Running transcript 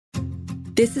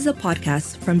This is a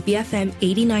podcast from BFM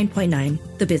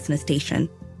 89.9, the business station.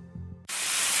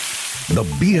 The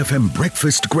BFM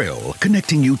Breakfast Grill,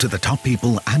 connecting you to the top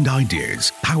people and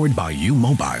ideas. Powered by U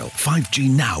Mobile, 5G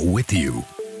now with you.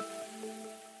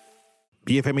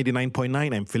 BFM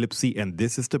 89.9, I'm Philip C. and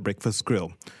this is The Breakfast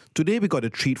Grill. Today we got a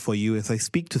treat for you as I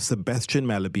speak to Sebastian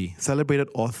Mallaby, celebrated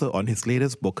author on his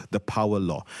latest book, The Power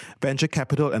Law, Venture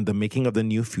Capital and the Making of the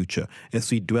New Future, as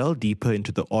we dwell deeper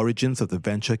into the origins of the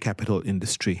venture capital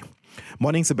industry.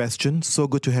 Morning, Sebastian. So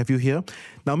good to have you here.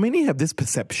 Now, many have this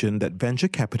perception that venture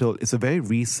capital is a very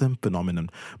recent phenomenon,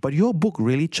 but your book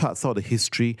really charts out a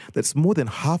history that's more than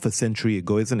half a century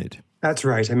ago, isn't it? That's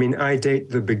right. I mean, I date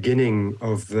the beginning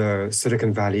of the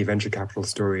Silicon Valley venture capital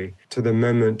story to the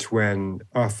moment when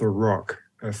Arthur Rock,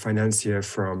 a financier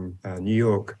from New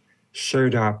York,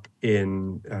 showed up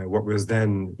in what was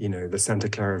then, the Santa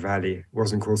Clara Valley. It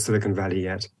wasn't called Silicon Valley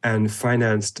yet, and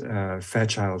financed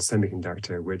Fairchild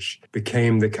Semiconductor, which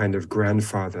became the kind of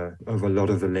grandfather of a lot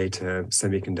of the later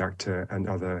semiconductor and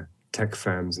other tech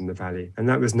firms in the Valley. And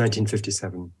that was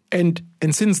 1957. And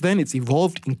since then, it's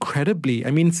evolved incredibly.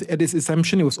 I mean, at its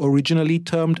inception, it was originally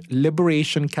termed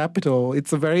liberation capital.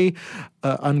 It's a very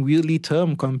unwieldy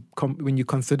term when you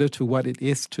consider to what it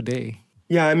is today.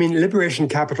 Yeah, I mean, liberation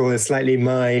capital is slightly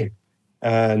my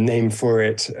name for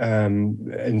it,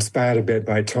 inspired a bit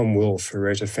by Tom Wolfe, who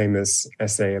wrote a famous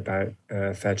essay about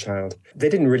Fairchild. They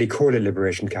didn't really call it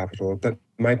liberation capital, but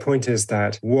my point is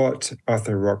that what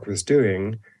Arthur Rock was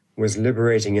doing was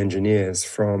liberating engineers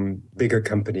from bigger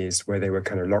companies where they were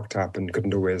kind of locked up and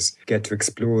couldn't always get to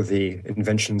explore the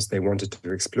inventions they wanted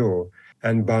to explore.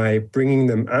 And by bringing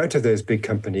them out of those big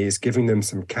companies, giving them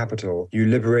some capital, you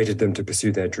liberated them to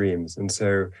pursue their dreams. And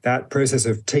so that process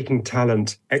of taking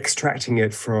talent, extracting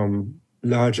it from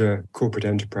larger corporate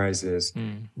enterprises,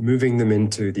 moving them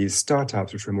into these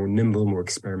startups, which were more nimble, more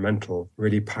experimental,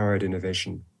 really powered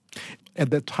innovation. At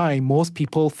that time, most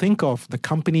people think of the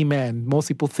company man. Most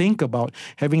people think about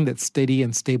having that steady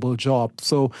and stable job.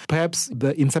 So perhaps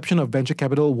the inception of venture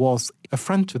capital was a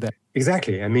front to that.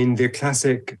 Exactly. I mean, the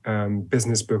classic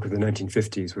business book of the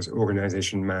 1950s was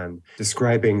Organization Man,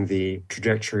 describing the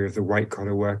trajectory of the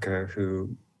white-collar worker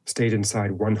who stayed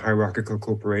inside one hierarchical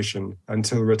corporation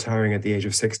until retiring at the age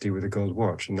of 60 with a gold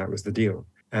watch, and that was the deal.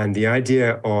 And the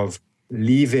idea of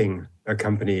leaving a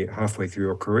company halfway through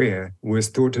your career was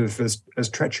thought of as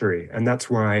treachery. And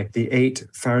that's why the 8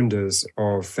 founders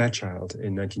of Fairchild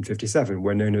in 1957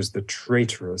 were known as the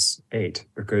traitorous 8,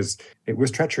 because it was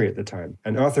treachery at the time.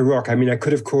 And Arthur Rock, I mean, I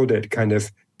could have called it kind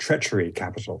of treachery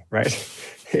capital, right?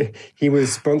 He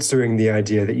was sponsoring the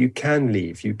idea that you can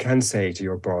leave, you can say to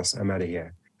your boss, I'm out of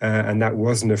here. And that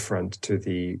was an affront to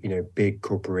the, big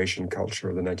corporation culture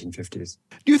of the 1950s.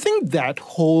 Do you think that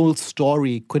whole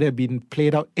story could have been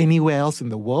played out anywhere else in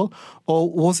the world? Or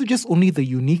was it just only the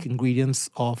unique ingredients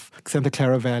of Santa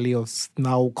Clara Valley, or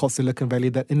now called Silicon Valley,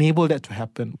 that enabled that to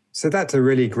happen? So that's a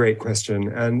really great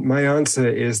question. And my answer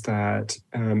is that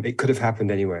it could have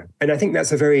happened anywhere. And I think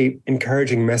that's a very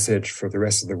encouraging message for the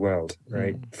rest of the world,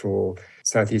 right? For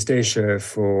Southeast Asia,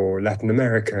 for Latin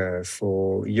America,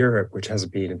 for Europe, which has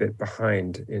been a bit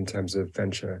behind in terms of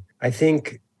venture. I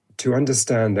think to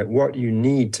understand that what you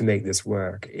need to make this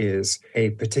work is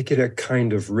a particular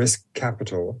kind of risk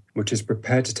capital, which is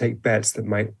prepared to take bets that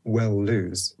might well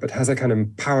lose, but has a kind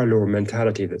of power law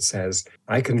mentality that says,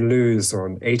 I can lose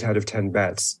on 8 out of 10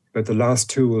 bets, but the last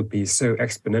 2 will be so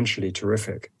exponentially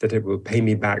terrific that it will pay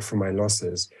me back for my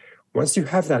losses. Once you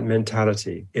have that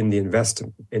mentality in the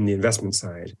investment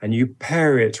side, and you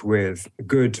pair it with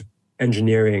good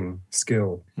engineering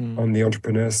skill on the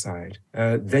entrepreneur side,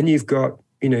 then you've got,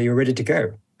 you're ready to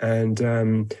go.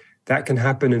 And that can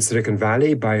happen in Silicon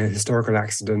Valley by a historical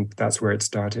accident. That's where it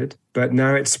started. But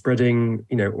now it's spreading,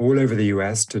 all over the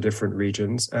US to different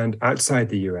regions and outside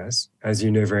the US, as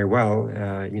you know very well,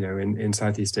 in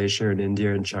Southeast Asia and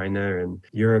India and China and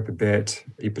Europe a bit,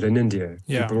 people in India,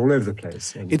 people all over the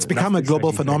place. And, it's become a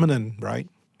global phenomenon, right?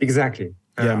 Exactly.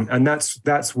 And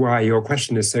that's why your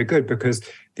question is so good, because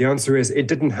the answer is it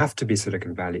didn't have to be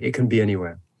Silicon Valley. It can be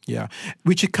anywhere. Yeah,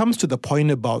 which it comes to the point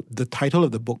about the title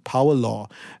of the book, Power Law,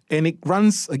 and it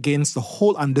runs against the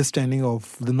whole understanding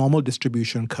of the normal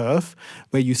distribution curve,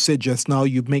 where you said just now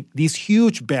you make these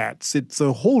huge bets. It's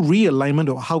a whole realignment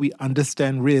of how we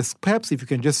understand risk. Perhaps if you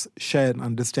can just share an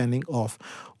understanding of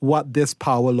what this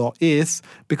power law is,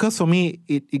 because for me,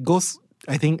 it goes,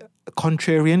 I think,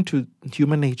 contrarian to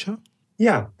human nature.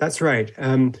 Yeah, that's right.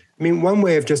 One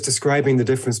way of just describing the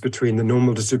difference between the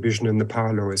normal distribution and the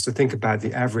power law is to think about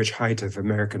the average height of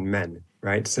American men,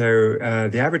 right? So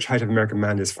the average height of American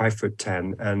man is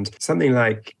 5'10", and something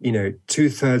like,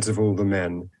 2/3 of all the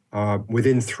men are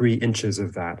within 3 inches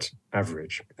of that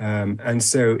average. And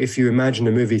so if you imagine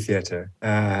a movie theater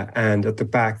and at the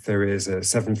back there is a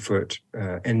 7-foot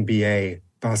NBA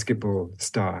basketball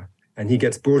star, and he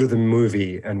gets bored of the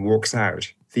movie and walks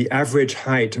out, the average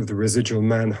height of the residual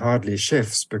man hardly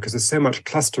shifts because there's so much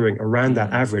clustering around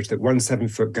that average that one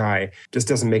 7-foot guy just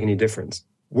doesn't make any difference.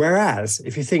 Whereas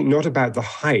if you think not about the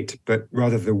height, but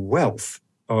rather the wealth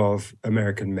of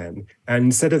American men, and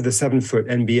instead of the 7-foot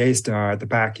NBA star at the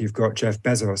back, you've got Jeff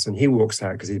Bezos and he walks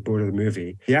out because he's bored of the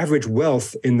movie, the average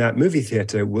wealth in that movie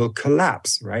theater will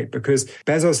collapse, right? Because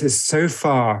Bezos is so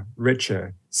far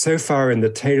richer, so far in the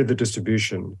tail of the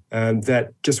distribution,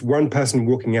 that just one person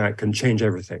walking out can change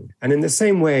everything. And in the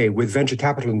same way with venture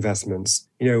capital investments,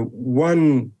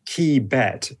 one key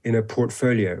bet in a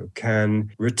portfolio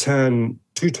can return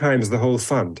 2 times the whole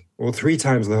fund or 3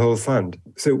 times the whole fund.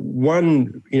 So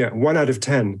one out of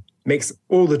 10 makes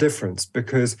all the difference,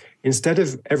 because instead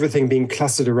of everything being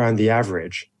clustered around the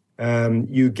average,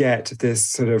 you get this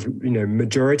sort of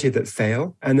majority that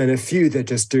fail, and then a few that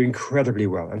just do incredibly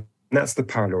well. And that's the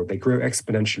power law. They grow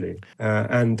exponentially,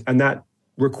 and that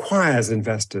requires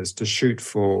investors to shoot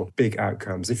for big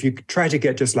outcomes. If you try to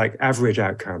get just like average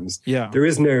outcomes, there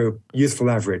is no useful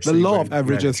average. The law of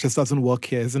averages just doesn't work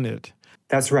here, isn't it?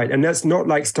 That's right. And that's not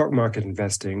like stock market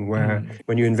investing, where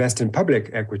when you invest in public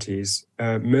equities,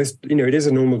 it is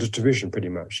a normal distribution pretty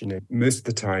much. Most of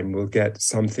the time we'll get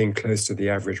something close to the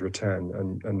average return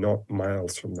and not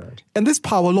miles from that. And this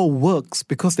power law works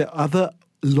because there are other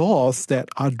laws that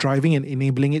are driving and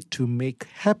enabling it to make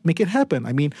it happen.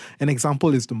 I mean, an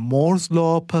example is the Moore's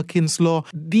Law, Perkins Law.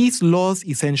 These laws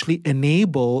essentially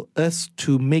enable us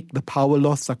to make the power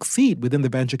law succeed within the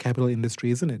venture capital industry,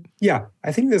 isn't it? Yeah,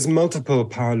 I think there's multiple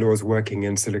power laws working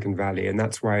in Silicon Valley, and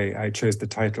that's why I chose the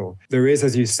title. There is,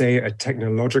 as you say, a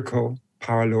technological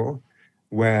power law,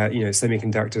 where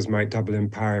semiconductors might double in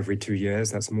power every 2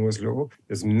 years. That's Moore's law.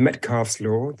 There's Metcalfe's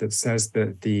law that says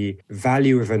that the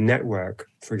value of a network,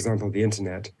 for example, the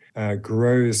internet,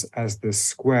 grows as the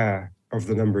square of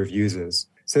the number of users.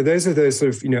 So those are those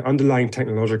sort of underlying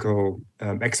technological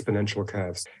exponential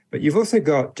curves. But you've also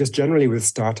got, just generally with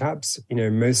startups,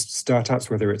 most startups,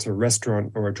 whether it's a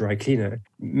restaurant or a dry cleaner,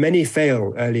 many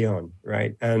fail early on,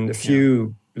 right? And a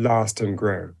few last and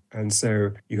grow. And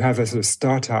so you have a sort of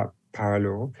startup power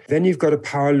law. Then you've got a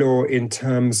power law in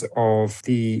terms of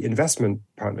the investment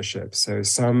partnerships. So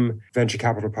some venture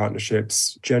capital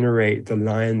partnerships generate the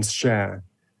lion's share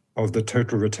of the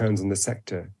total returns in the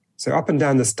sector. So up and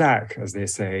down the stack, as they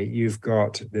say, you've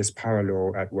got this power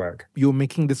law at work. You're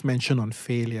making this mention on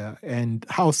failure and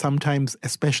how sometimes,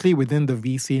 especially within the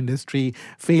VC industry,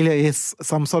 failure is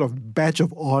some sort of badge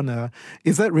of honor.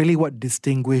 Is that really what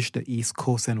distinguished the East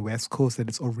Coast and West Coast at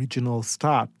its original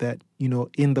start? That,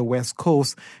 in the West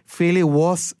Coast, failure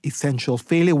was essential.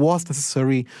 Failure was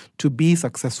necessary to be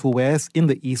successful, whereas in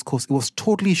the East Coast, it was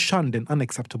totally shunned and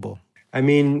unacceptable. I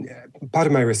mean, part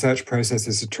of my research process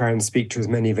is to try and speak to as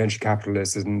many venture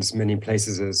capitalists in as many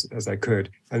places as I could.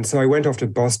 And so I went off to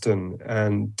Boston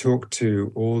and talked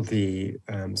to all the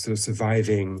sort of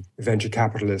surviving venture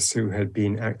capitalists who had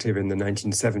been active in the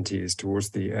 1970s towards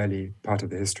the early part of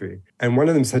the history. And one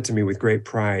of them said to me with great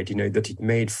pride, that he'd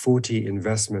made 40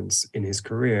 investments in his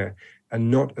career and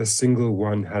not a single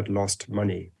one had lost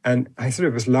money. And I sort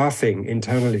of was laughing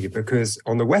internally because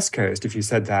on the West Coast, if you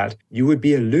said that, you would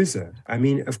be a loser. I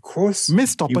mean, of course,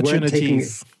 missed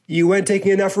opportunities. You weren't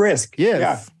taking enough risk. Yes.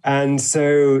 Yeah. And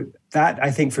so that,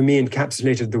 I think, for me,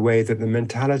 encapsulated the way that the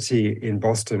mentality in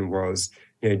Boston was,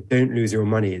 don't lose your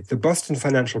money. The Boston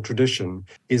financial tradition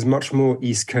is much more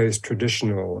East Coast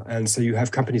traditional. And so you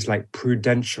have companies like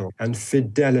Prudential and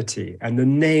Fidelity, and the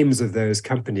names of those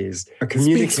companies are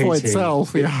communicating. Speaks for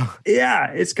itself, yeah. Yeah,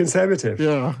 it's conservative.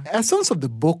 Yeah. Essence of the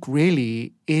book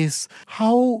really is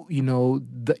how,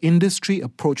 the industry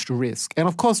approached risk. And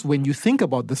of course, when you think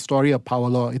about the story of power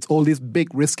law, it's all these big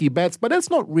risky bets, but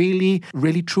that's not really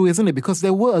true, isn't it? Because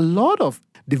there were a lot of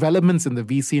developments in the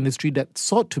VC industry that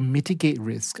sought to mitigate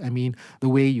risk. I mean, the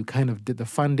way you kind of did the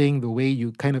funding, the way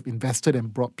you kind of invested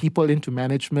and brought people into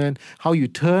management, how you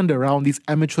turned around these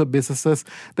amateur businesses.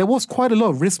 There was quite a lot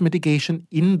of risk mitigation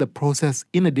in the process,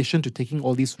 in addition to taking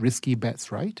all these risky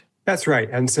bets, right? That's right.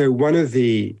 And so one of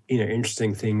the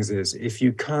interesting things is if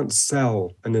you can't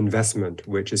sell an investment,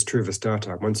 which is true of a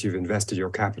startup, once you've invested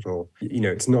your capital,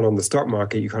 it's not on the stock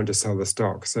market, you can't just sell the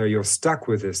stock. So you're stuck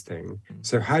with this thing.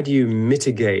 So how do you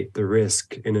mitigate the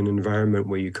risk in an environment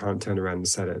where you can't turn around and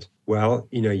sell it? Well,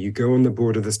 you go on the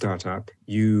board of the startup,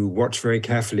 you watch very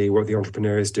carefully what the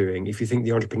entrepreneur is doing. If you think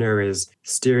the entrepreneur is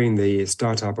steering the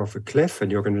startup off a cliff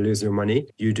and you're going to lose your money,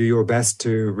 you do your best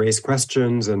to raise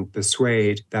questions and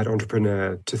persuade that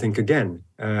entrepreneur to think again.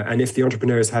 And if the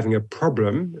entrepreneur is having a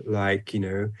problem, like,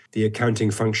 the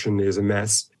accounting function is a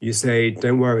mess, you say,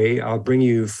 don't worry, I'll bring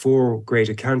you 4 great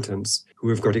accountants who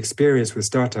have got experience with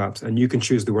startups, and you can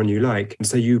choose the one you like. And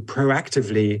so you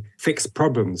proactively fix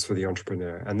problems for the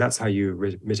entrepreneur, and that's how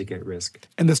you mitigate risk.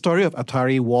 And the story of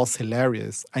Atari was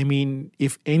hilarious. I mean,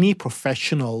 if any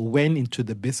professional went into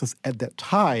the business at that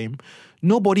time,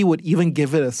 nobody would even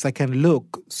give it a second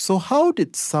look. So how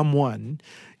did someone,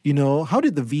 how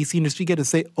did the VC industry get to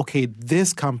say, okay,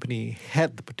 this company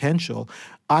had the potential,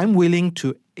 I'm willing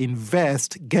to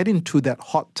invest, get into that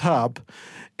hot tub,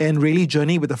 and really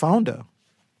journey with the founder?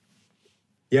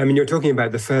 Yeah, you're talking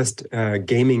about the first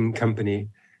gaming company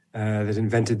that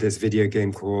invented this video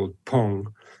game called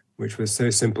Pong, which was so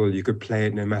simple you could play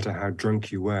it no matter how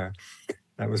drunk you were.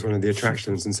 That was one of the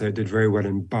attractions, and so it did very well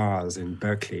in bars in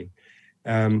Berkeley.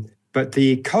 But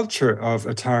the culture of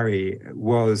Atari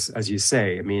was, as you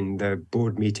say, the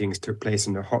board meetings took place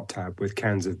in a hot tub with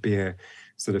cans of beer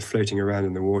sort of floating around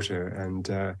in the water,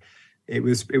 and it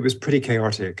was pretty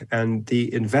chaotic. And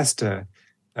the investor,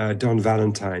 Don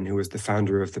Valentine, who was the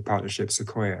founder of the partnership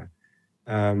Sequoia,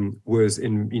 was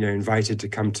invited to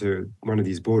come to one of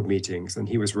these board meetings, and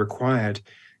he was required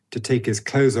to take his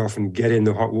clothes off and get in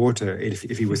the hot water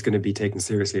if he was going to be taken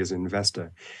seriously as an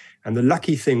investor. And the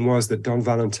lucky thing was that Don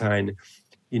Valentine,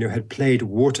 had played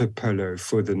water polo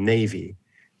for the Navy.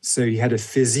 So he had a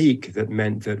physique that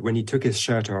meant that when he took his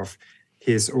shirt off,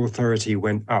 his authority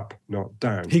went up, not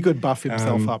down. He could buff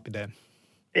himself up then.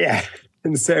 Yeah.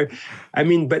 And so,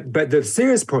 but the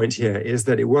serious point here is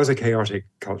that it was a chaotic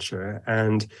culture,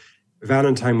 and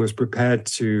Valentine was prepared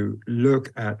to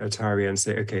look at Atari and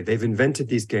say, okay, they've invented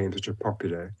these games which are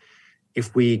popular.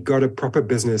 If we got a proper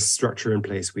business structure in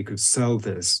place, we could sell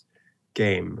this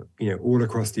game, all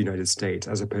across the United States,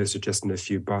 as opposed to just in a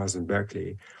few bars in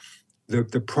Berkeley.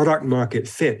 The product market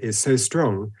fit is so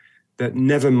strong that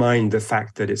never mind the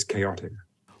fact that it's chaotic.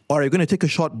 All right, we're going to take a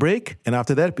short break, and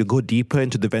after that, we'll go deeper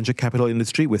into the venture capital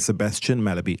industry with Sebastian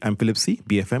Mallaby. I'm Philip C.,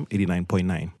 BFM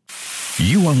 89.9.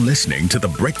 You are listening to The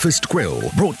Breakfast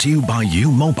Grill, brought to you by U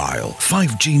Mobile.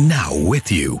 5G now with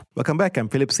you. Welcome back. I'm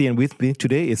Philip C., and with me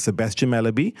today is Sebastian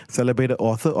Mallaby, celebrated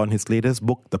author on his latest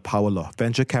book, The Power Law,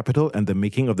 Venture Capital and the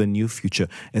Making of the New Future,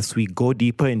 as we go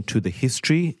deeper into the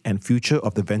history and future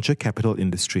of the venture capital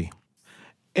industry.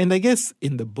 And I guess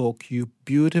in the book, you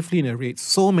beautifully narrate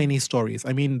so many stories.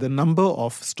 The number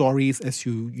of stories as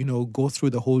you go through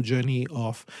the whole journey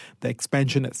of the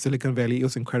expansion at Silicon Valley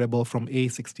was incredible, from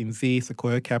A16Z,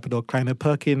 Sequoia Capital, Kleiner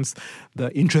Perkins, the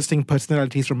interesting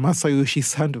personalities from Masayoshi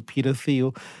Son to Peter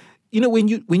Thiel. When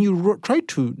you try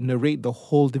to narrate the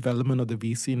whole development of the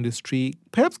VC industry,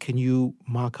 perhaps can you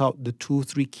mark out the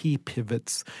 2-3 key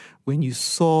pivots when you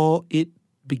saw it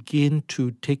begin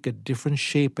to take a different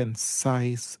shape and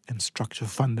size and structure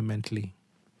fundamentally?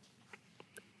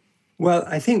 Well,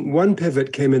 I think one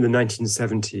pivot came in the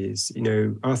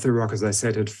 1970s. Arthur Rock, as I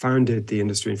said, had founded the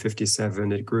industry in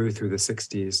 1957. It grew through the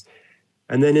 60s.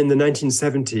 And then in the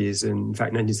 1970s, in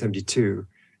fact, 1972,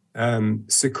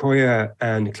 Sequoia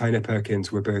and Kleiner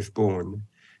Perkins were both born.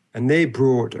 And they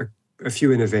brought a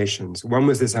few innovations. One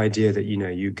was this idea that,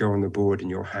 you go on the board and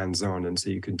you're hands-on, and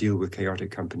so you can deal with chaotic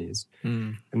companies.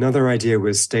 Another idea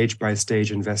was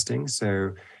stage-by-stage investing.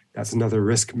 So that's another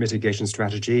risk mitigation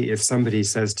strategy. If somebody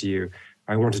says to you,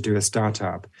 I want to do a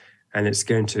startup and it's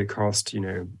going to cost,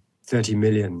 30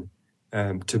 million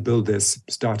to build this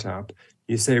startup,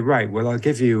 you say, right, well, I'll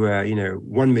give you,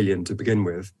 1 million to begin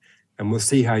with, and we'll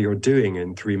see how you're doing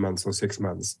in 3 months or 6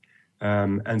 months.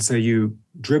 And so you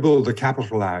dribble the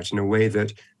capital out in a way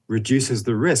that reduces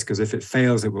the risk, because if it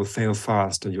fails, it will fail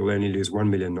fast and you'll only lose 1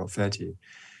 million, not 30.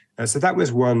 So that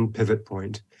was one pivot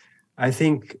point. I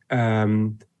think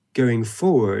going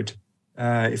forward,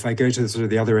 if I go to sort of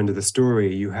the other end of the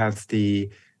story, you have the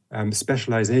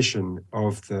specialization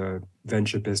of the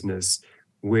venture business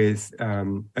with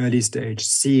early stage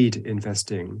seed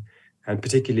investing, and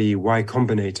particularly Y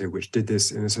Combinator, which did this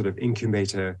in a sort of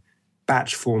incubator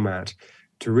batch format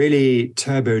to really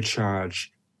turbocharge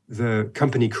the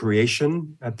company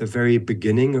creation at the very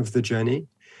beginning of the journey.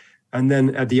 And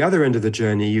then at the other end of the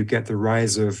journey, you get the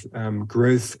rise of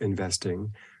growth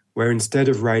investing, where instead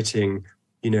of writing,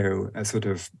 a sort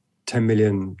of $10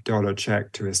 million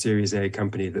check to a Series A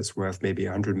company that's worth maybe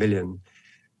 100 million,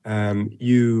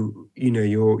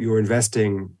 you're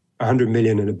investing 100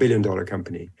 million in a $1 billion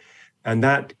company. And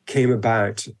that came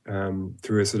about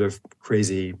through a sort of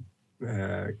crazy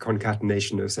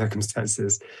concatenation of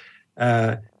circumstances,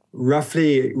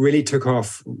 roughly really took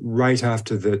off right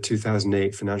after the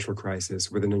 2008 financial crisis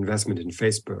with an investment in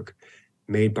Facebook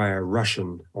made by a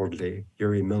Russian, oddly,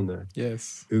 Yuri Milner,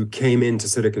 Yes, who came into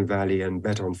Silicon Valley and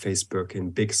bet on Facebook in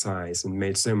big size and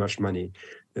made so much money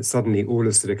that suddenly all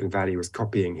of Silicon Valley was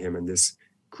copying him, and this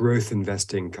growth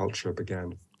investing culture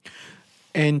began.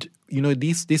 and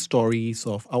these stories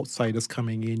of outsiders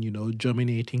coming in,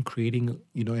 germinating, creating,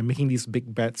 and making these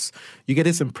big bets, you get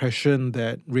this impression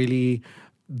that really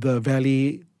the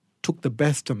Valley took the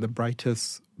best and the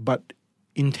brightest, but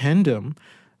in tandem,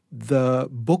 the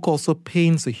book also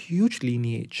paints a huge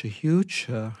lineage, a huge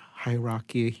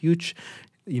hierarchy, a huge,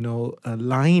 a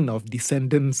line of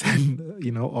descendants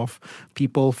and, of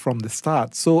people from the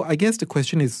start. So I guess the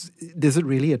question is, does it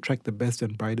really attract the best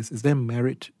and brightest? Is there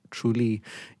merit truly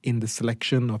in the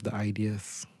selection of the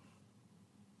ideas?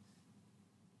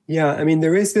 Yeah, I mean,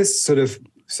 there is this sort of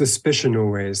suspicion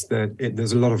always that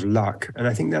there's a lot of luck. And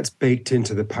I think that's baked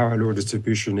into the power law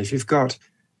distribution. If you've got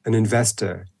an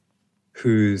investor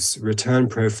whose return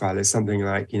profile is something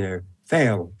like,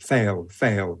 fail, fail,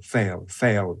 fail, fail,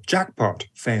 fail, jackpot,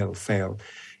 fail, fail.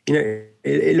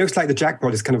 It looks like the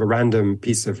jackpot is kind of a random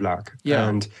piece of luck. Yeah.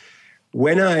 And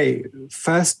when I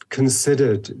first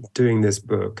considered doing this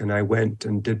book and I went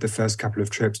and did the first couple of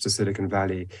trips to Silicon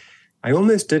Valley, I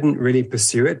almost didn't really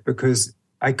pursue it because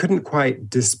I couldn't quite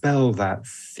dispel that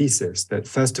thesis that,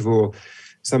 first of all,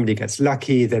 somebody gets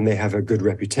lucky, then they have a good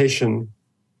reputation,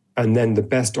 and then the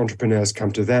best entrepreneurs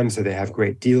come to them, so they have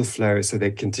great deal flow, so they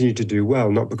continue to do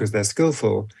well, not because they're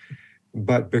skillful,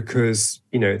 but because,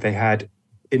 they had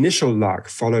initial luck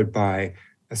followed by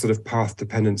a sort of path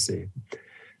dependency.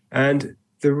 And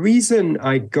the reason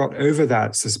I got over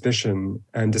that suspicion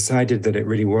and decided that it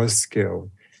really was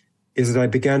skill is that I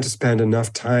began to spend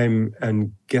enough time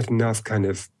and get enough kind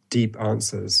of deep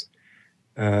answers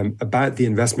about the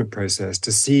investment process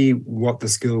to see what the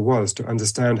skill was, to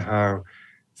understand how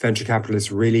venture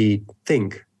capitalists really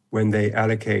think when they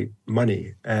allocate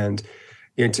money. And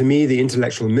to me, the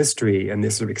intellectual mystery and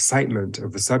this sort of excitement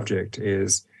of the subject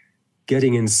is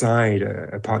getting inside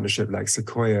a partnership like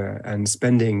Sequoia and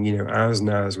spending hours and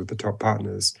hours with the top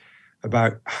partners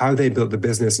about how they built the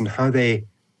business and how they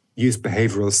use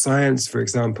behavioral science, for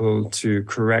example, to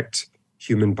correct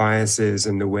human biases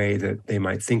in the way that they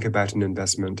might think about an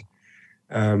investment.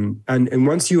 And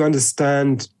once you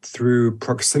understand through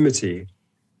proximity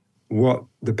what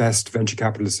the best venture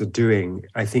capitalists are doing,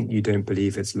 I think you don't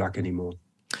believe it's luck anymore.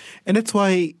 And that's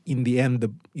why, in the end,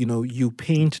 you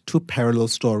paint two parallel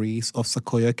stories of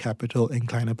Sequoia Capital and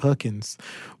Kleiner Perkins,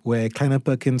 where Kleiner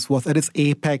Perkins was at its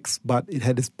apex, but it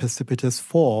had its precipitous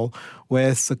fall,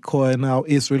 whereas Sequoia now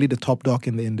is really the top dog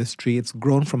in the industry. It's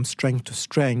grown from strength to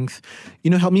strength.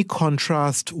 Help me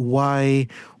contrast why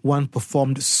one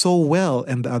performed so well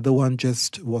and the other one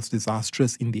just was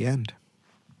disastrous in the end.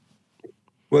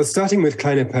 Well, starting with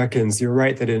Kleiner Perkins, you're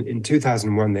right that in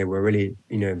 2001, they were really,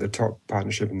 the top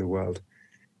partnership in the world.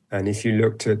 And if you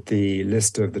looked at the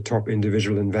list of the top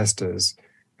individual investors,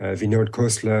 Vinod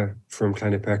Khosla from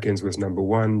Kleiner Perkins was number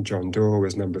one, John Doerr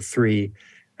was number three,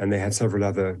 and they had several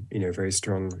other, very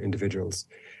strong individuals.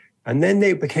 And then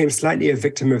they became slightly a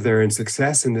victim of their own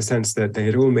success in the sense that they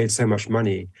had all made so much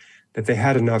money that they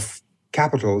had enough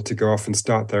capital to go off and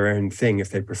start their own thing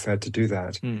if they preferred to do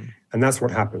that. And that's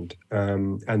what happened.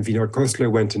 And Vinod Khosla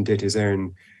went and did his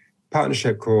own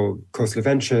partnership called Khosla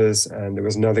Ventures, and there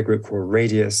was another group called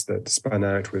Radius that spun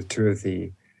out with two of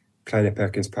the Kleiner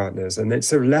Perkins partners. And it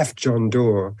sort of left John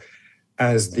Doerr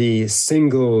as the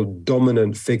single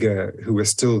dominant figure who was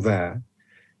still there.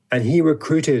 And he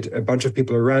recruited a bunch of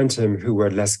people around him who were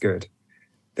less good.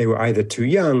 They were either too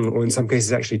young or in some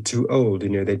cases actually too old.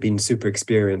 They'd been super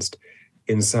experienced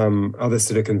in some other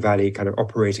Silicon Valley kind of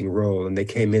operating role, and they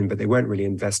came in, but they weren't really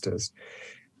investors.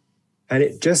 And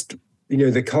it just,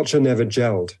 the culture never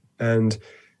gelled. And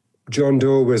John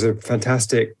Doerr was a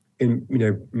fantastic,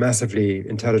 massively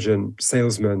intelligent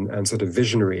salesman and sort of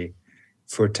visionary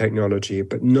for technology,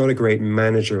 but not a great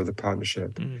manager of the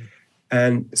partnership.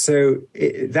 And so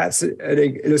that's an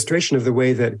illustration of the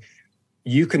way that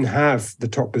you can have the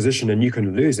top position and you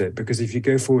can lose it, because if you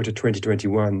go forward to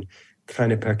 2021,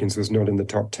 Kleiner Perkins was not in the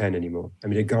top 10 anymore. I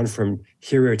mean, it had gone from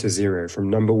hero to zero, from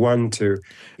number one to,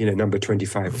 number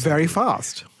 25. Very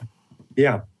fast.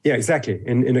 Yeah, exactly.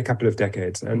 In a couple of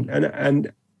decades.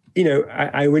 And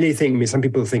I really think, some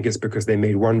people think it's because they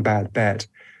made one bad bet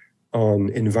on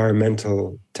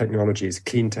environmental technologies,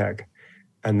 clean tech,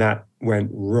 and that went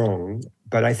wrong.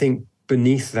 But I think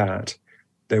beneath that,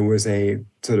 there was a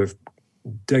sort of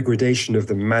degradation of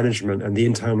the management and the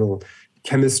internal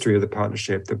chemistry of the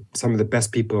partnership. Some of the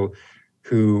best people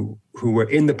who were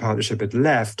in the partnership had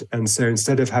left. And so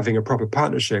instead of having a proper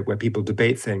partnership where people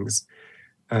debate things,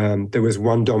 there was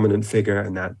one dominant figure,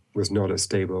 and that was not a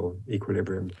stable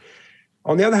equilibrium.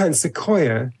 On the other hand,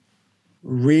 Sequoia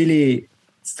really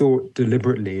thought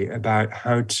deliberately about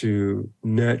how to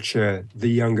nurture the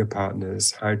younger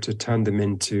partners, how to turn them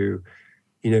into,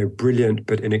 brilliant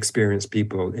but inexperienced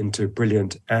people, into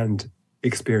brilliant and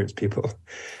experienced people.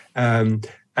 And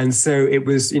so it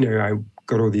was, I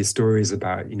got all these stories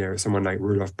about, someone like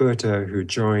Roelof Botha, who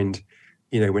joined,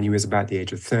 when he was about the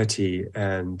age of 30,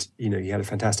 and, he had a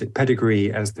fantastic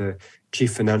pedigree as the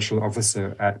chief financial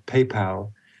officer at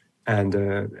PayPal, and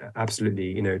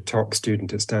absolutely, top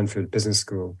student at Stanford Business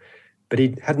School. But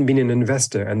he hadn't been an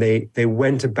investor, and they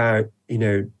went about,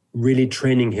 really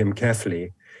training him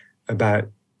carefully about,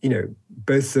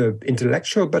 both the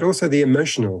intellectual but also the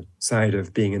emotional side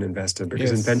of being an investor.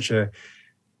 Because in venture,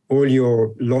 all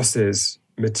your losses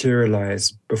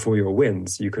materialize before your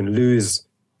wins. You can lose,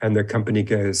 and the company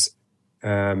goes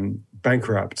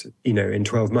bankrupt, in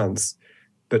 12 months.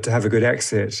 But to have a good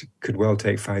exit could well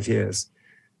take 5 years.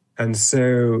 And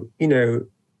so,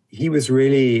 he was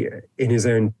really, in his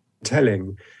own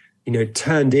telling,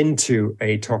 turned into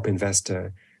a top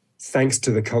investor thanks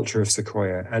to the culture of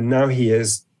Sequoia. And now he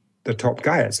is the top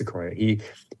guy at Sequoia.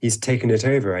 He's taken it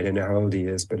over. I don't know how old he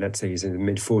is, but let's say he's in the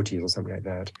mid-40s or something like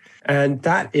that. And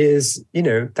that is,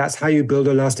 that's how you build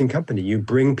a lasting company. You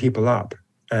bring people up.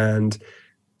 And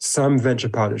some venture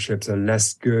partnerships are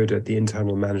less good at the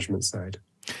internal management side.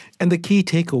 And the key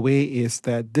takeaway is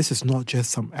that this is not just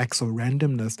some acts of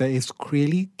randomness. There is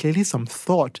clearly some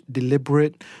thought,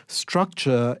 deliberate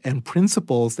structure, and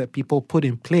principles that people put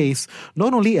in place,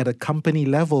 not only at a company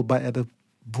level, but at a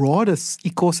broader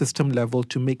ecosystem level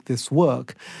to make this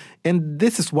work. And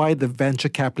this is why the venture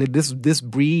capitalists, this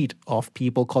breed of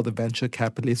people called the venture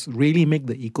capitalists, really make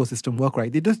the ecosystem work,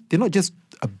 right? They're not just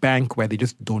a bank where they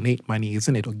just donate money,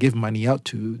 isn't it, or give money out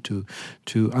to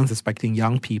unsuspecting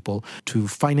young people to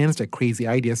finance their crazy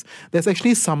ideas. There's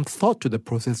actually some thought to the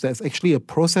process. There's actually a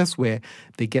process where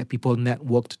they get people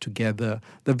networked together.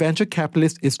 The venture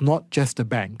capitalist is not just a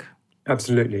bank.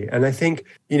 Absolutely. And I think,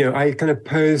 I kind of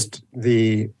posed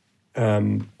the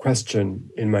question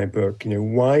in my book,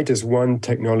 why does one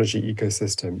technology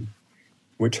ecosystem,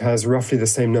 which has roughly the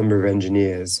same number of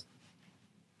engineers,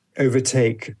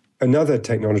 overtake another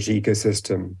technology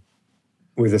ecosystem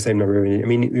with the same number of engineers? I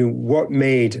mean, what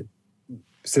made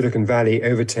Silicon Valley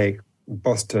overtake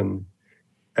Boston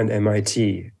and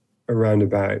MIT around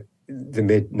about the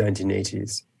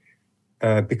mid-1980s?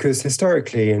 Because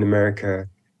historically in America,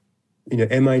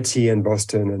 MIT and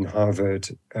Boston and Harvard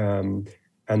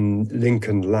and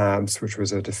Lincoln Labs, which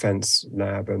was a defense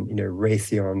lab, and,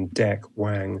 Raytheon, DEC,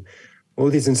 Wang, all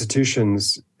these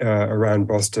institutions around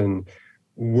Boston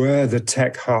were the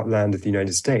tech heartland of the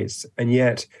United States. And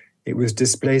yet it was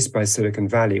displaced by Silicon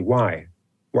Valley. Why?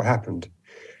 What happened?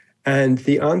 And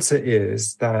the answer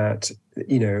is that,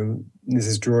 this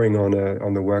is drawing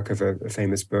on the work of a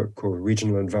famous book called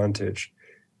Regional Advantage,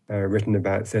 written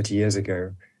about 30 years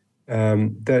ago.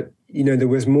 That, there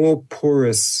was more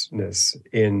porousness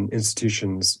in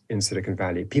institutions in Silicon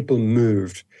Valley. People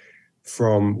moved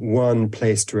from one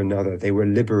place to another. They were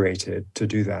liberated to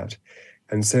do that.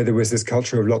 And so there was this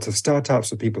culture of lots of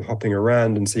startups with people hopping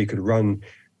around. And so you could run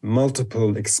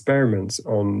multiple experiments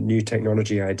on new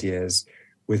technology ideas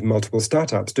with multiple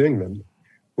startups doing them.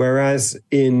 Whereas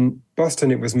in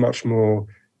Boston, it was much more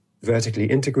vertically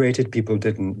integrated. People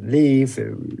didn't leave.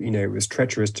 It was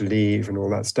treacherous to leave and all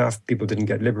that stuff. People didn't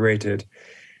get liberated.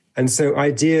 And so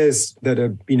ideas that a,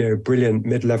 brilliant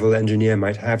mid-level engineer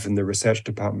might have in the research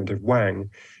department of Wang,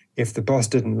 if the boss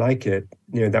didn't like it,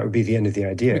 that would be the end of the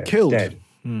idea. Killed. Dead.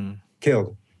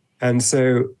 Killed. And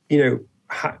so,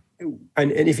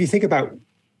 and if you think about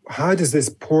how does this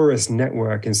porous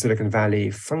network in Silicon Valley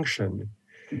function,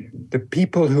 the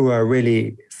people who are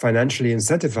really financially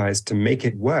incentivized to make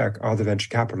it work are the venture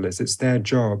capitalists. It's their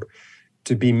job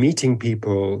to be meeting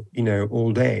people,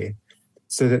 all day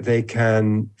so that they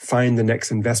can find the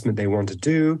next investment they want to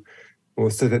do, or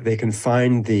so that they can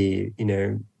find the,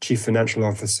 chief financial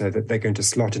officer that they're going to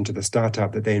slot into the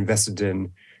startup that they invested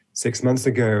in 6 months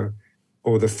ago,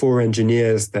 or the 4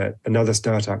 engineers that another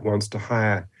startup wants to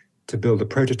hire to build a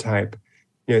prototype.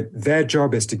 Their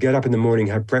job is to get up in the morning,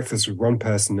 have breakfast with one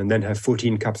person, and then have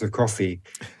 14 cups of coffee,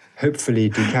 hopefully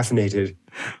decaffeinated,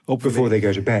 before they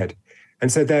go to bed.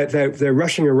 And so they're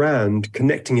rushing around,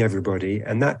 connecting everybody,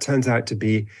 and that turns out to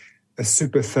be a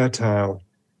super fertile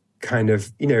kind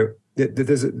of,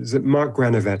 there's Mark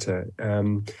Granovetter,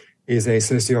 is a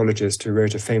sociologist who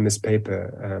wrote a famous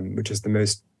paper, which is the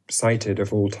most cited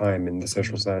of all time in the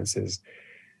social sciences.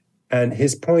 And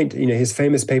his point, his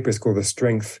famous paper is called The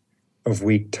Strength of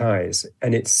Weak Ties.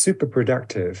 And it's super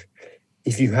productive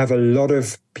if you have a lot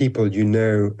of people you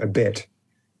know a bit,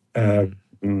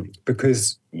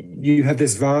 because you have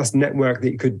this vast network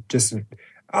that you could just,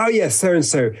 oh yes,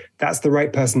 so-and-so, that's the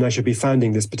right person I should be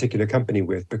founding this particular company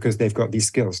with because they've got these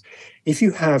skills. If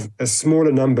you have a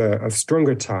smaller number of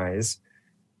stronger ties,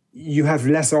 you have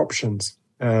less options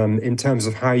in terms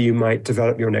of how you might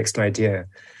develop your next idea.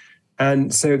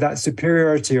 And so that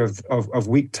superiority of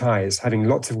weak ties, having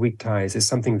lots of weak ties, is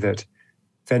something that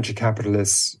venture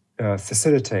capitalists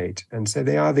facilitate. And so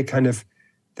they are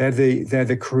they're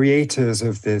the creators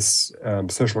of this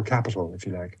social capital, if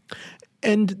you like.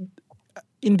 And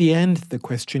in the end, the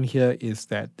question here is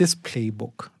that this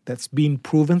playbook that's been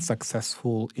proven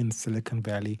successful in Silicon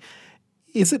Valley,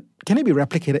 can it be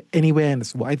replicated anywhere in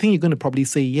this world? I think you're going to probably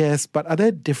say yes, but are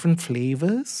there different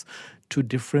flavors to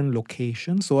different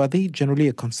locations, or are they generally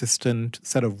a consistent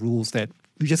set of rules that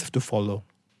you just have to follow?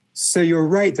 So you're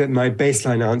right that my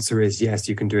baseline answer is yes,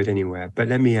 you can do it anywhere, but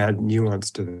let me add nuance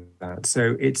to that.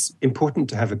 So it's important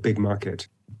to have a big market.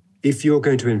 If you're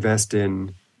going to invest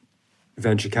in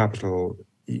venture capital,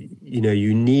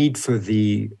 you need, for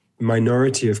the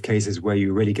minority of cases where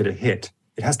you really get a hit,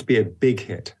 it has to be a big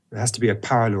hit. It has to be a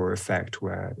power law effect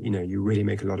where, you really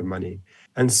make a lot of money.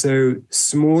 And so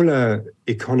smaller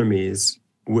economies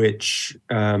which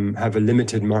have a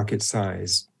limited market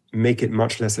size make it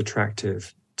much less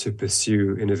attractive to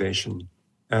pursue innovation.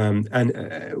 And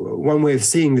one way of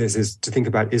seeing this is to think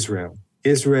about Israel.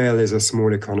 Israel is a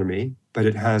small economy, but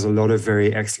it has a lot of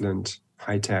very excellent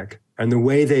high tech. And the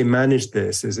way they manage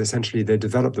this is essentially they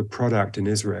develop the product in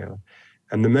Israel.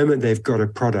 And the moment they've got a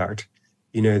product,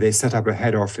 they set up a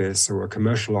head office or a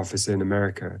commercial office in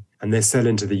America, and they sell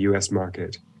into the US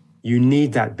market. You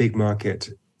need that big market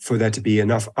for there to be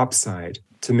enough upside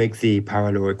to make the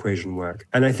power law equation work.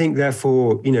 And I think,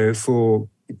 therefore, for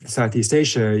Southeast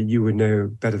Asia, you would know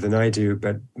better than I do,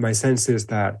 but my sense is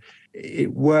that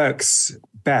it works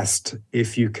best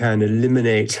if you can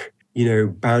eliminate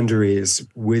boundaries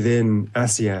within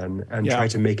ASEAN and try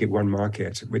to make it one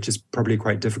market, which is probably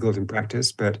quite difficult in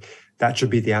practice, but that should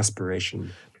be the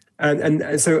aspiration.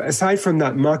 And so aside from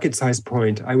that market size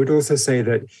point, I would also say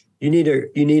that you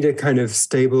need a kind of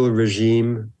stable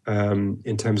regime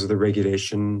in terms of the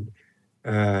regulation.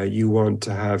 You want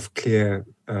to have clear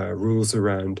rules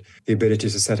around the ability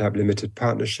to set up limited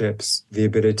partnerships, the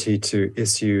ability to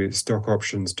issue stock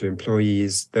options to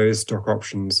employees. Those stock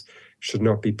options should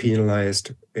not be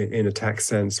penalized in a tax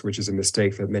sense, which is a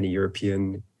mistake that many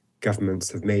European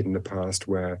governments have made in the past,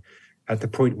 where at the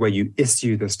point where you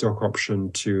issue the stock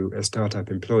option to a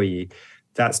startup employee,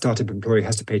 that startup employee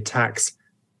has to pay tax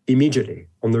immediately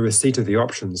on the receipt of the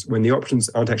options when the options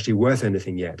aren't actually worth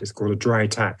anything yet. It's called a dry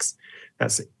tax.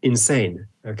 That's insane.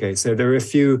 Okay, so there are a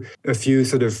few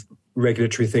sort of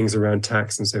regulatory things around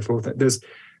tax and so forth. There's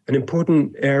an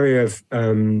important area of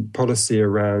policy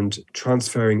around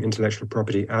transferring intellectual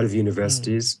property out of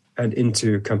universities and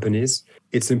into companies.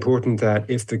 It's important that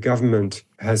if the government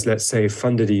has, let's say,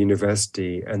 funded a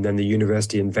university and then the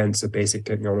university invents a basic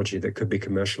technology that could be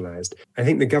commercialized, I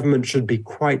think the government should be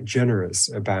quite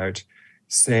generous about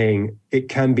saying it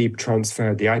can be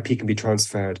transferred, the IP can be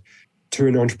transferred to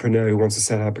an entrepreneur who wants to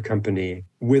set up a company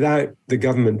without the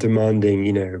government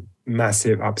demanding,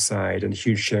 massive upside and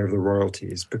huge share of the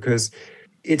royalties, because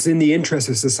it's in the interest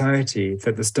of society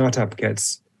that the startup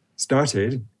gets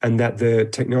started and that the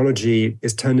technology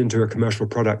is turned into a commercial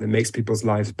product that makes people's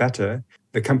lives better.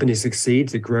 The company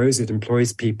succeeds, it grows, it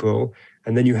employs people,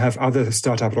 and then you have other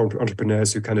startup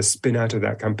entrepreneurs who kind of spin out of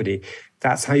that company.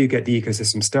 That's how you get the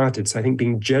ecosystem started. So I think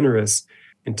being generous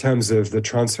in terms of the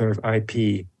transfer of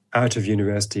IP out of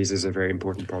universities is a very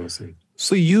important policy.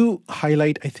 So you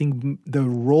highlight, I think, the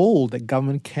role that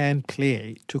government can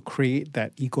play to create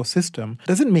that ecosystem.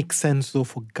 Does it make sense, though,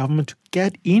 for government to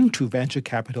get into venture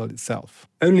capital itself?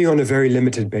 Only on a very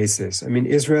limited basis. I mean,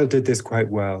 Israel did this quite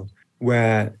well,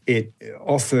 where it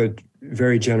offered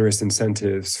very generous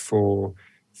incentives for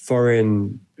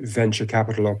foreign venture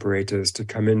capital operators to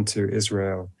come into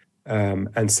Israel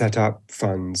and set up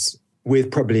funds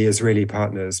with probably Israeli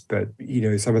partners, but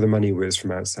some of the money was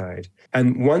from outside.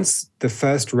 And once the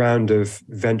first round of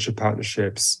venture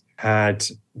partnerships had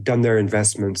done their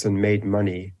investments and made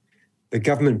money, the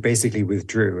government basically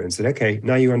withdrew and said, okay,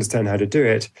 now you understand how to do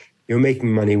it. You're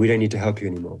making money. We don't need to help you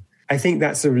anymore. I think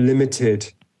that's a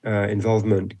limited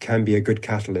involvement can be a good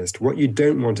catalyst. What you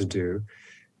don't want to do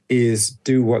is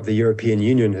do what the European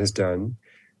Union has done,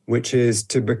 which is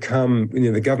to become,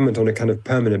 the government on a kind of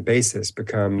permanent basis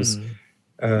becomes,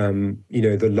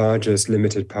 the largest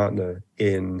limited partner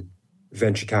in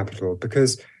venture capital,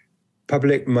 because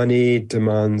public money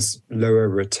demands lower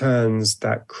returns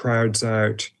that crowds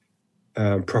out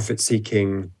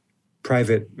profit-seeking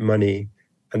private money.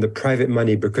 And the private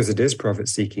money, because it is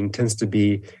profit-seeking, tends to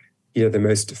be the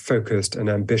most focused and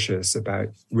ambitious about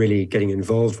really getting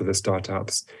involved with the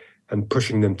startups and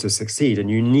pushing them to succeed. And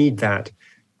you need that,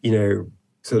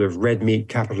 sort of red meat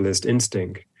capitalist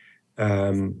instinct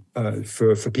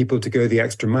for people to go the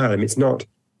extra mile. I mean, it's not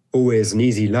always an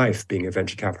easy life being a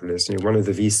venture capitalist. One of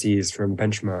the VCs from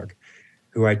Benchmark,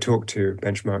 who I talked to,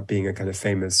 Benchmark being a kind of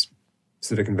famous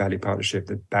Silicon Valley partnership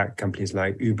that backed companies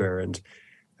like Uber and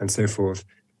so forth.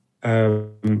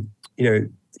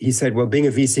 He said, well, being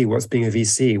a VC, what's being a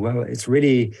VC? Well, it's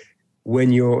really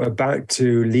when you're about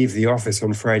to leave the office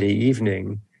on Friday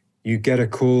evening, you get a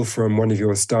call from one of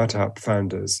your startup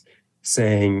founders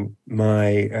saying,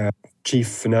 my chief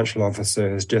financial officer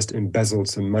has just embezzled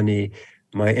some money.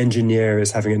 My engineer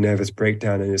is having a nervous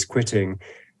breakdown and is quitting,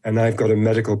 and I've got a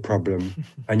medical problem.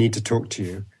 I need to talk to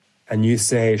you. And you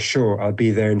say, sure, I'll be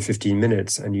there in 15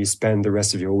 minutes. And you spend the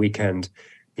rest of your weekend,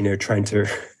 trying to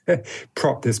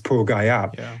prop this poor guy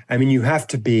up. Yeah. I mean, you have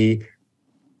to be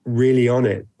really on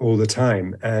it all the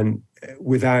time. And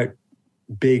without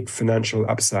big financial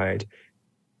upside,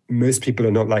 most people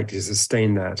are not likely to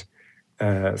sustain that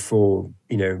for,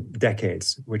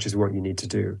 decades, which is what you need to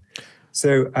do.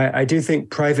 So I do think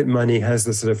private money has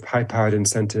the sort of high-powered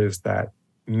incentives that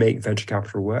make venture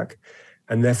capital work.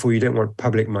 And therefore, you don't want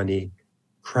public money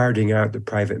crowding out the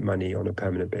private money on a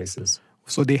permanent basis.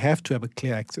 So they have to have a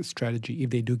clear exit strategy if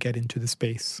they do get into the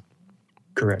space.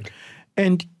 Correct.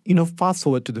 And, fast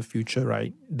forward to the future,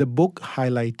 right? The book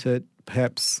highlighted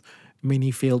perhaps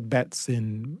many failed bets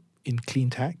in clean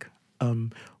tech.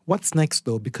 What's next,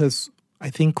 though? Because I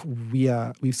think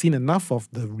we've seen enough of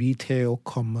the retail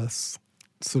commerce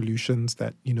solutions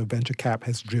that venture cap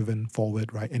has driven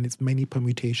forward, right? And its many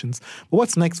permutations. But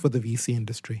what's next for the VC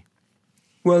industry?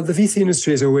 Well, the VC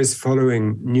industry is always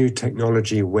following new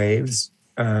technology waves.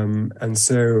 And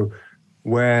so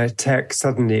where tech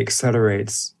suddenly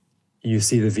accelerates, you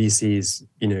see the VCs,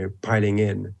 piling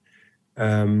in.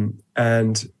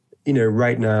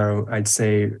 Right now, I'd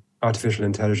say artificial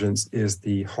intelligence is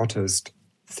the hottest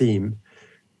theme.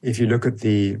 If you look at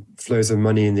the flows of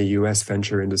money in the US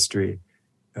venture industry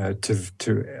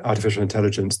to artificial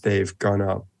intelligence, they've gone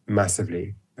up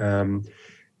massively.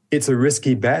 It's a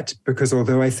risky bet because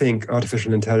although I think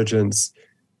artificial intelligence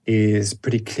is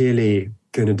pretty clearly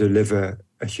going to deliver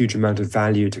a huge amount of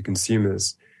value to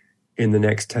consumers in the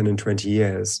next 10 and 20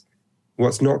 years,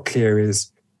 what's not clear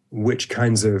is which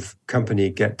kinds of company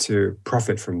get to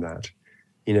profit from that.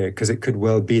 Because it could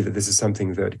well be that this is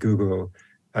something that Google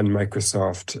and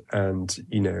Microsoft and,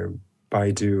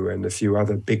 Baidu and a few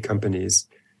other big companies,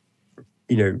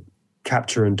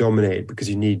 capture and dominate because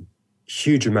you need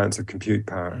huge amounts of compute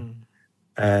power.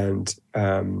 And,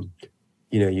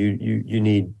 you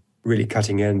need really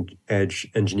cutting edge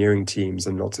engineering teams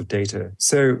and lots of data.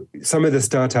 So some of the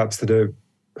startups that are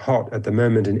hot at the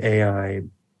moment in AI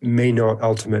may not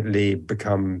ultimately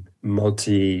become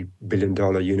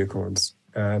multi-billion-dollar unicorns.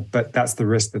 But that's the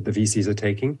risk that the VCs are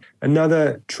taking.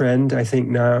 Another trend, I think,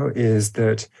 now is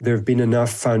that there have been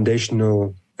enough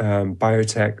foundational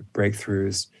biotech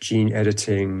breakthroughs, gene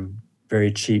editing,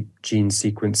 very cheap gene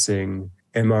sequencing,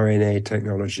 mRNA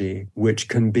technology, which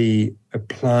can be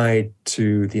applied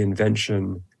to the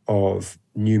invention of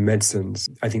new medicines.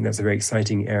 I think that's a very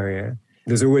exciting area.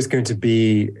 There's always going to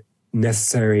be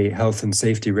necessary health and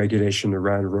safety regulation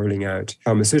around rolling out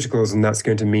pharmaceuticals, and that's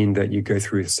going to mean that you go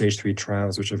through stage 3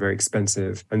 trials, which are very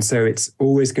expensive. And so it's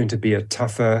always going to be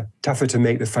tougher to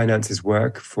make the finances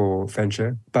work for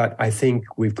venture. But I think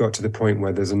we've got to the point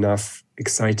where there's enough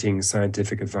exciting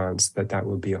scientific advance that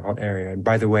will be a hot area. And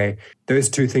by the way, those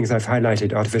two things I've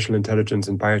highlighted, artificial intelligence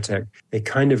and biotech, they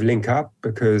kind of link up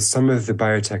because some of the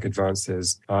biotech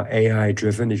advances are AI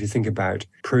driven. If you think about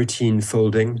protein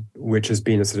folding, which has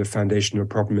been a sort of foundational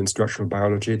problem in structural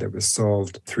biology that was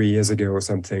solved 3 years ago or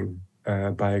something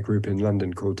by a group in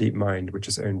London called DeepMind, which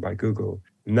is owned by Google.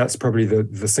 And that's probably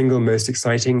the single most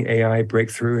exciting AI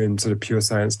breakthrough in sort of pure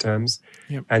science terms.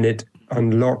 Yep. And it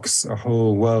unlocks a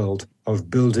whole world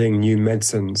of building new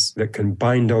medicines that can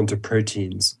bind onto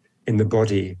proteins in the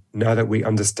body now that we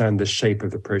understand the shape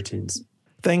of the proteins.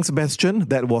 Thanks, Sebastian.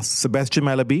 That was Sebastian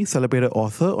Mallaby, celebrated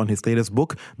author on his latest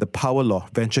book, The Power Law,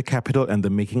 Venture Capital and the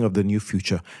Making of the New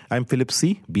Future. I'm Philip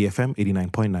C., BFM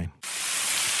 89.9.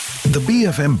 The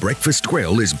BFM Breakfast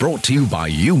Grill is brought to you by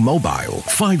U Mobile.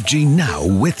 5G now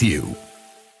with you.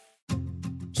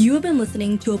 You have been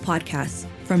listening to a podcast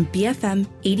from BFM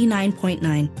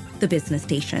 89.9, the business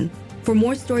station. For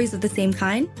more stories of the same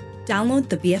kind, download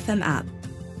the BFM app.